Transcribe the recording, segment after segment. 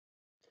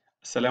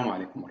Assalamu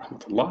alaikum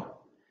warahmatullah.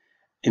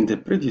 In the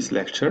previous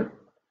lecture,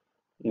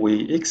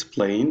 we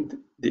explained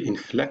the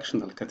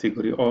inflectional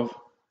category of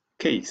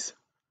case.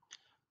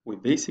 We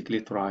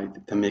basically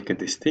tried to make a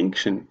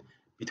distinction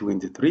between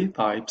the three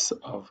types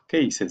of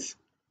cases.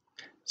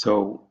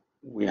 So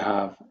we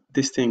have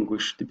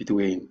distinguished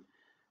between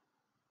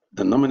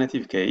the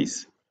nominative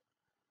case,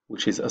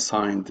 which is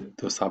assigned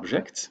to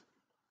subjects,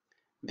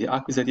 the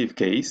accusative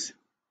case,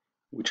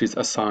 which is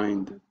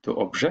assigned to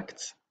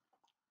objects,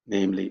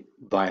 namely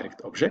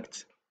direct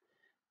objects,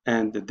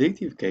 and the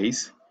dative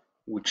case,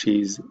 which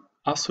is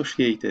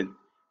associated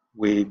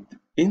with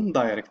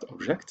indirect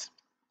objects,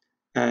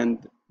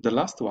 and the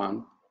last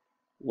one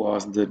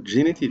was the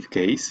genitive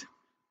case,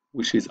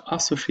 which is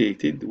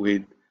associated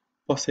with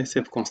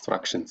possessive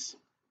constructions.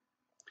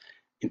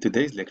 In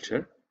today's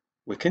lecture,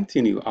 we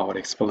continue our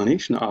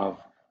explanation of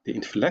the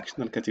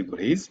inflectional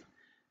categories,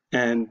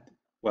 and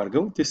we're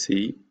going to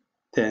see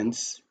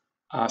tense,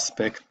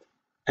 aspect,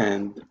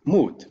 and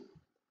mood.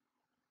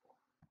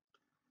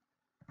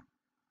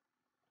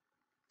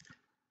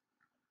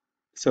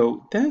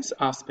 So tense,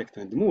 aspect,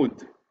 and mood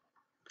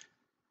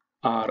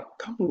are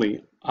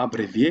commonly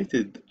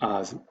abbreviated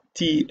as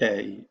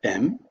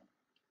TAM,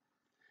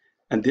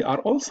 and they are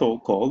also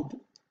called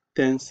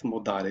tense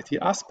modality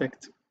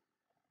aspect,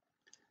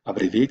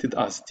 abbreviated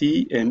as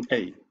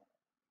TMA.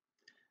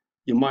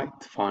 You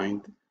might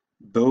find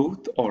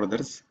both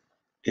orders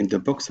in the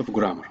books of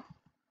grammar,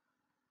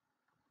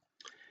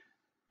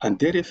 and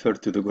they refer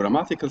to the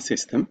grammatical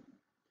system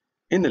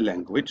in a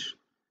language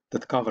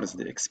that covers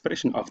the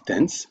expression of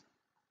tense,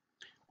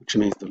 which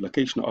means the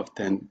location of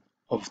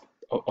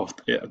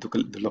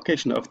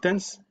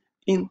tense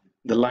in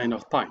the line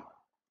of time,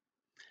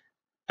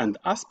 and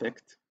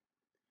aspect,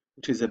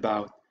 which is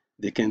about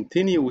the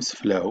continuous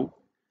flow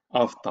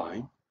of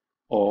time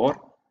or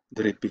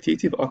the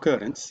repetitive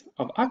occurrence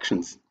of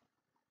actions,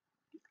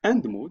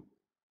 and mood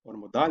or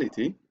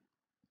modality,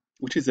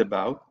 which is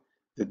about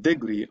the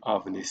degree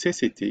of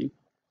necessity,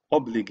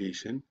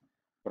 obligation,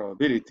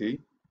 probability,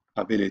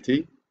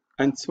 ability,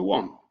 and so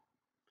on.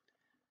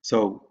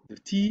 So the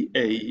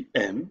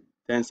TAM,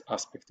 tense,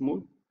 aspect,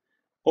 mood,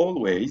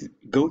 always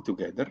go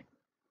together,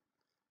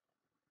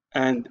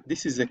 and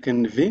this is a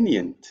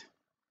convenient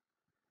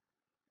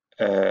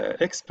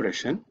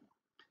expression,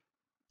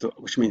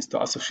 which means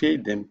to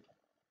associate them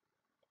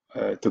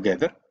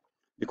together,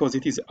 because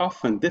it is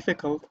often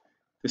difficult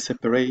to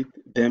separate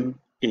them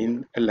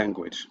in a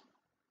language.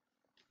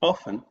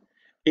 Often,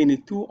 any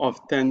two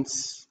of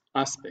tense,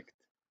 aspect,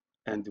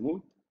 and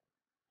mood,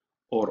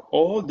 or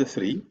all the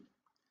three,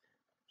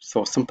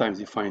 so sometimes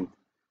you find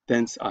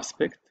tense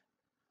aspect,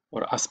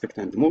 or aspect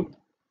and mood,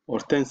 or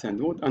tense and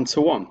mood, and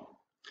so on,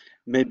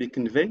 may be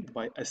conveyed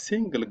by a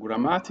single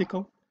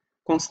grammatical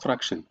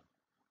construction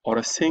or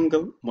a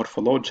single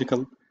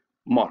morphological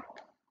mark.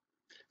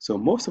 So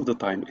most of the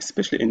time,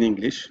 especially in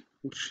English,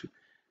 which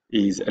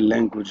is a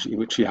language in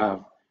which you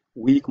have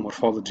weak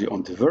morphology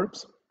on the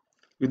verbs,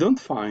 you don't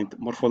find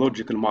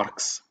morphological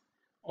marks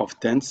of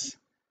tense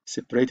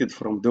separated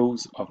from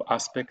those of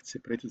aspect,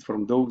 separated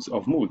from those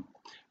of mood.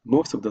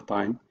 Most of the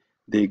time,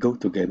 they go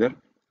together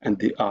and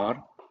they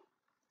are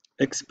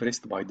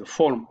expressed by the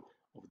form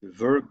of the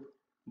verb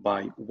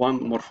by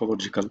one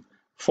morphological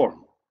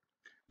form.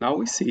 Now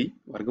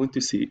we're going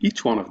to see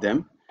each one of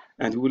them,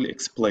 and we will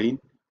explain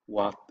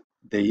what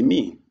they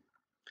mean.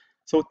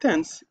 So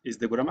tense is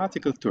the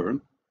grammatical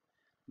term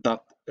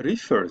that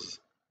refers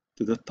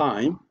to the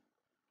time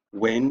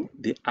when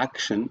the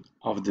action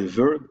of the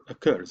verb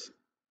occurs.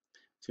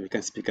 So we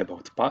can speak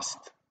about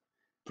past,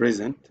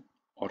 present,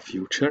 or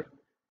future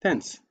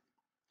tense.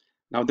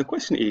 Now the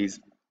question is,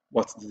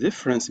 what's the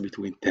difference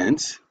between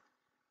tense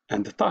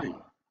and the time?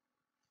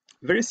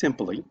 Very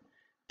simply,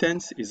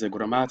 tense is a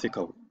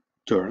grammatical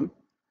term.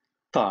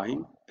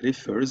 Time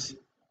refers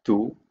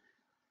to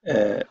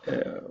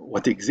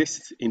what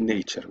exists in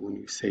nature. When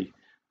you say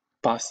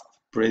past,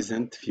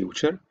 present,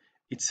 future,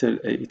 it's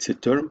a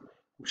term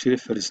which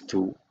refers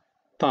to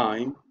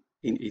time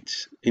in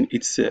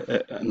its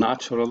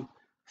natural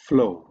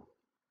flow.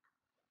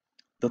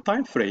 The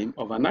time frame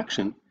of an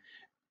action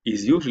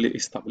is usually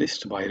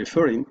established by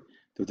referring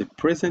to the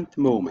present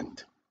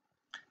moment.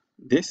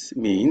 This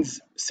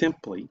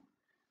simply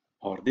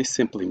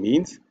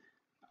means,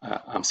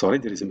 I'm sorry,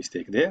 there is a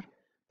mistake there,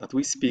 that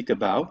we speak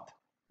about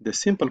the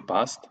simple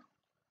past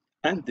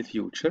and the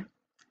future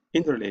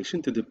in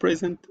relation to the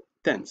present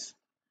tense.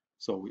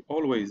 So we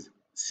always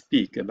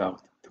speak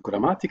about the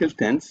grammatical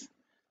tense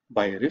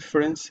by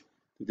reference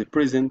to the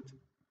present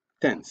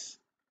tense.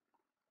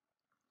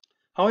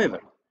 However,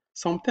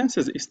 some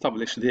tenses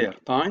establish their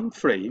time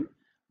frame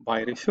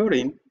by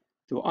referring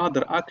to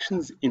other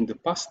actions in the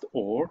past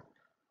or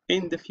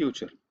in the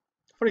future.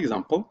 For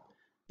example,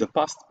 the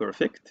past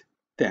perfect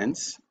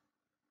tense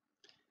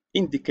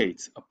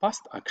indicates a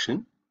past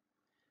action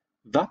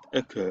that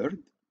occurred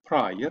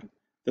prior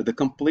to the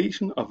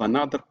completion of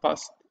another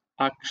past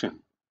action.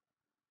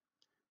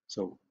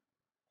 So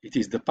it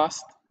is the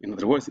past, in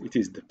other words, it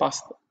is the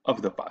past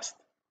of the past.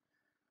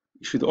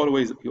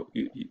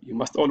 you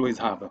must always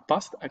have a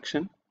past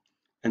action,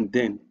 and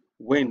then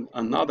when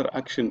another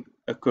action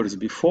occurs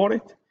before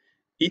it,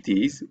 it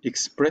is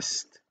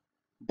expressed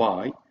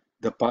by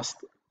the past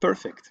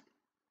perfect.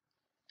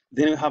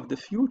 Then you have the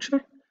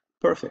future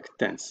perfect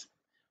tense,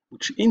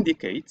 which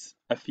indicates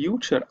a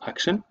future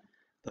action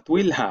that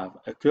will have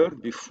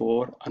occurred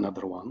before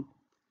another one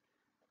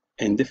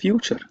in the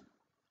future.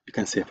 You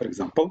can say, for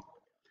example,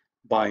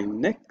 by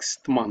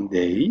next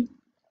Monday,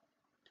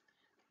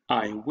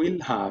 I will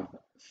have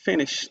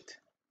finished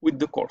with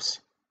the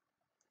course.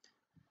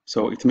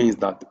 So it means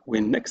that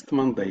when next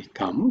Monday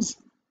comes,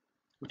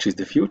 which is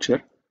the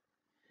future,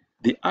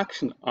 the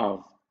action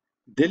of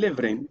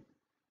delivering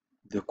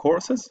the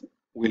courses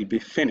will be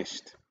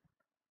finished.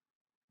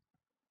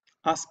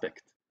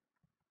 Aspect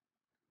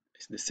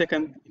is the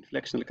second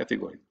inflectional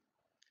category.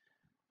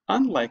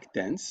 Unlike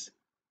tense,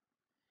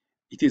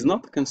 it is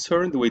not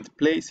concerned with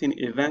placing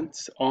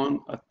events on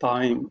a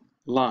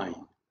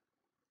timeline.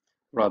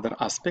 Rather,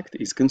 aspect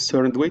is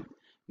concerned with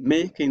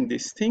making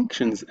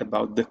distinctions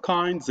about the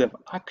kinds of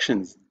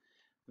actions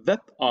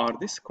that are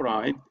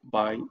described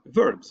by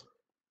verbs.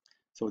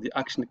 So the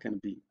action can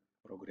be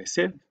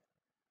progressive,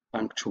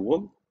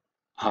 punctual,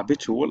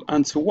 habitual,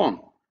 and so on.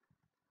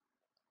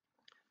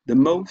 The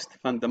most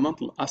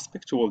fundamental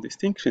aspectual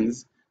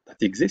distinctions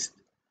that exist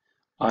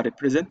are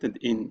represented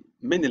in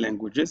many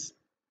languages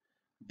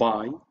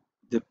by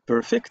the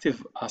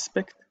perfective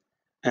aspect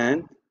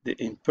and the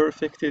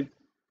imperfective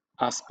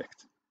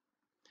aspect.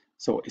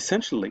 So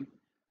essentially,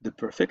 the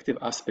perfective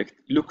aspect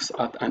looks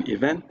at an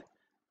event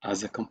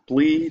as a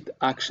complete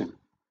action,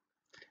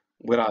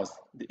 whereas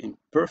the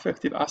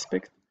imperfective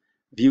aspect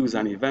views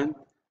an event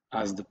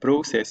as the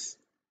process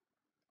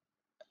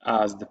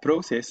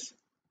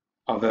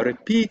of a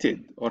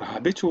repeated or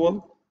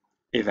habitual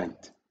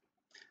event.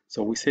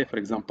 So we say, for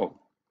example,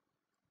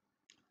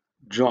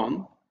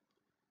 John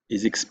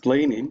is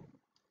explaining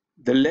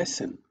the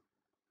lesson.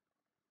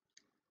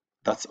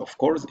 That, of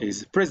course,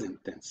 is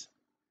present tense.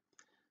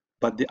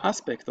 But the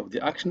aspect of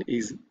the action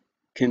is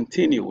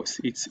continuous.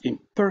 It's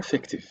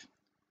imperfective.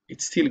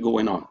 It's still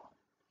going on.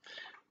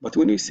 But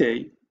when you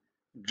say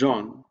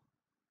John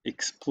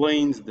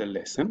explains the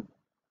lesson,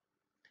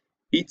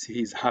 it's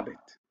his habit.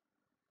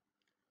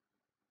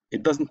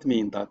 It doesn't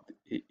mean that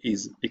he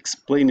is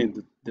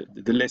explaining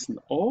the lesson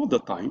all the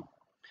time.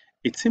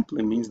 It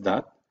simply means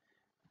that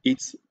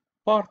it's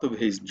part of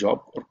his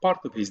job or part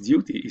of his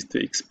duty is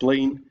to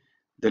explain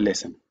the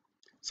lesson.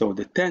 So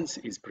the tense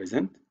is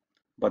present,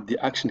 but the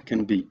action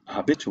can be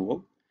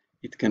habitual,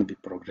 it can be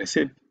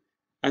progressive,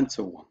 and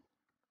so on.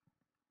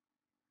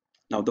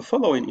 Now the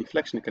following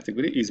inflection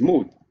category is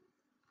mood.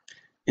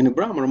 In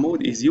grammar,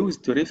 mood is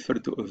used to refer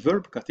to a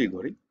verb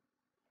category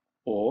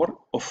or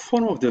a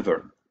form of the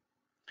verb,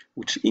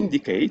 which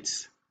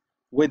indicates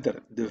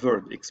whether the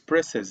verb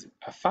expresses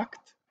a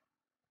fact,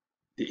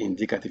 the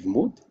indicative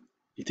mood,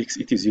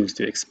 it is used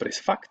to express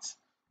facts,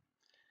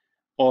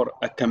 or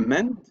a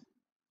command,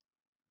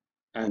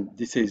 and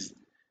this is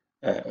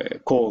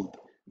called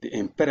the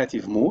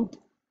imperative mood,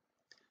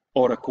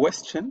 or a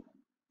question,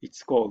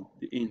 it's called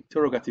the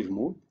interrogative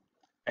mood,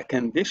 a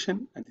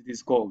condition, and it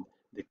is called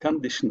the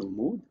conditional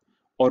mood,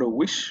 or a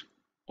wish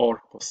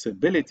or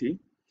possibility,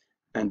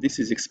 and this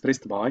is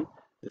expressed by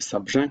the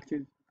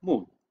subjunctive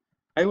mood.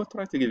 I will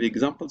try to give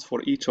examples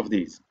for each of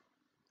these.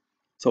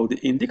 So the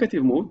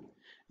indicative mood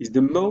is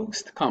the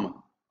most common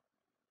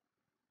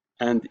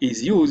and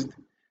is used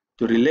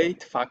to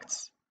relate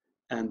facts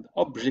and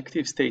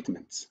objective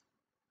statements.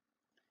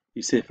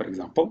 You say, for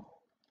example,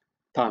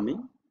 Tammy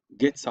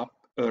gets up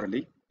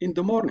early in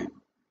the morning.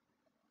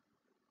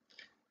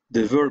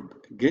 The verb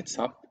gets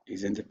up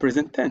is in the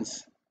present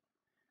tense.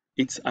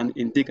 It's an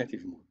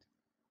indicative mood.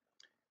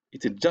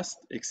 It just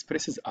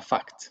expresses a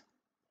fact.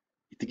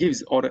 It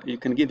gives, or you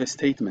can give a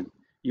statement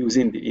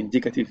using the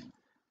indicative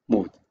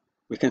mood.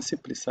 We can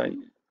simply say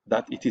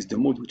that it is the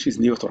mood which is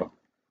neutral.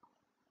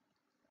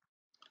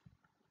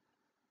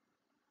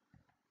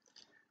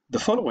 The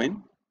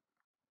following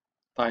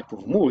type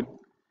of mood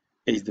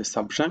is the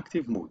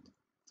subjunctive mood,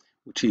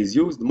 which is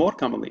used more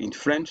commonly in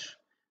French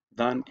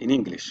than in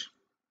English.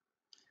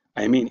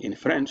 I mean, in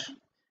French,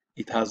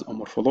 it has a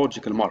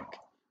morphological mark,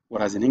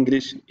 whereas in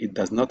English, it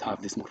does not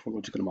have this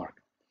morphological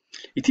mark.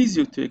 It is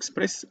used to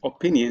express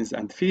opinions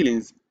and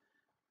feelings,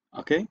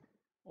 okay,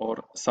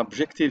 or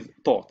subjective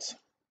thoughts.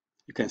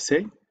 You can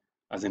say,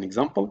 as an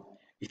example,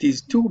 it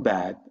is too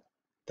bad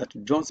that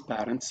John's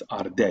parents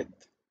are dead,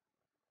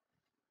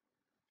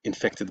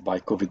 infected by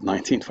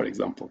COVID-19, for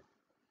example.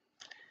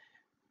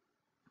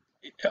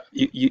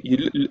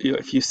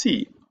 If you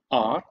see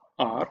R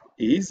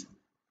is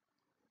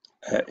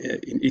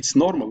in its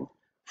normal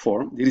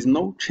form, there is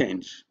no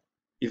change,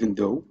 even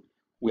though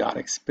we are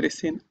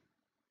expressing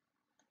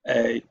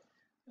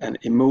an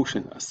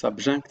emotion, a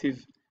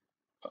subjunctive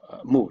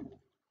mood.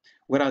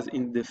 Whereas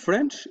in the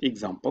French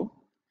example,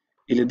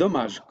 il est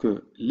dommage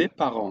que les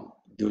parents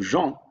de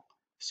Jean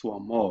soient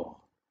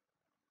morts.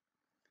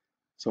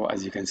 So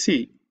as you can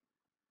see,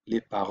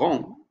 les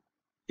parents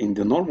in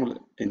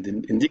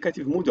the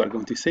indicative mood, we are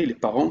going to say les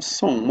parents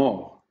sont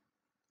morts.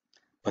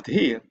 But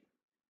here,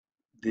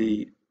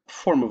 the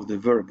form of the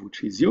verb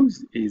which is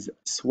used is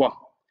soit.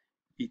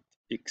 It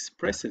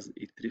expresses,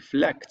 it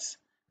reflects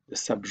the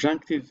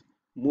subjunctive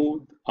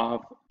mood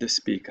of the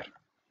speaker.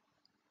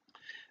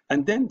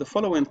 And then the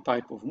following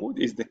type of mood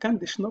is the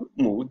conditional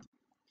mood.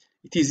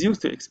 It is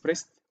used to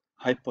express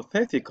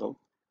hypothetical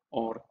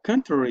or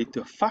contrary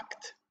to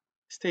fact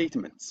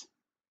statements.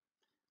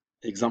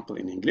 Example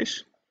in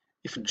English,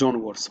 if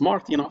John were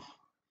smart enough,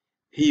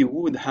 he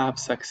would have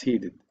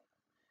succeeded.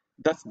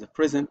 That's the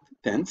present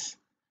tense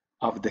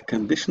of the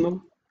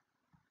conditional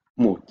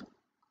mood.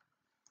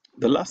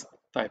 The last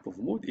type of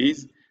mood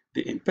is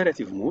the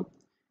imperative mood.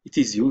 It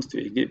is used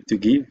to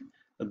give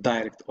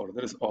direct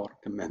orders or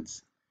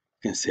commands.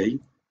 You can say,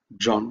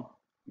 John,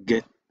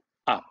 get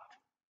up.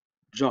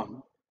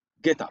 John,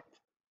 get up.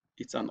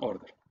 It's an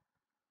order.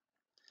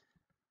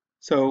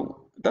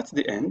 So that's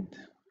the end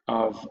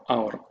of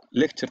our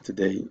lecture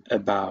today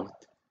about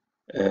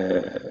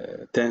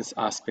tense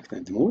aspect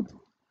and mood.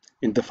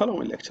 In the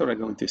following lecture, we're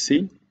going to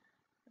see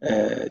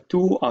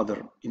two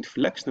other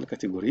inflectional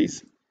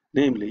categories,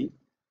 namely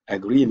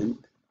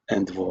agreement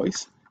and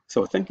voice.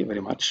 So thank you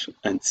very much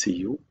and see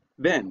you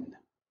then.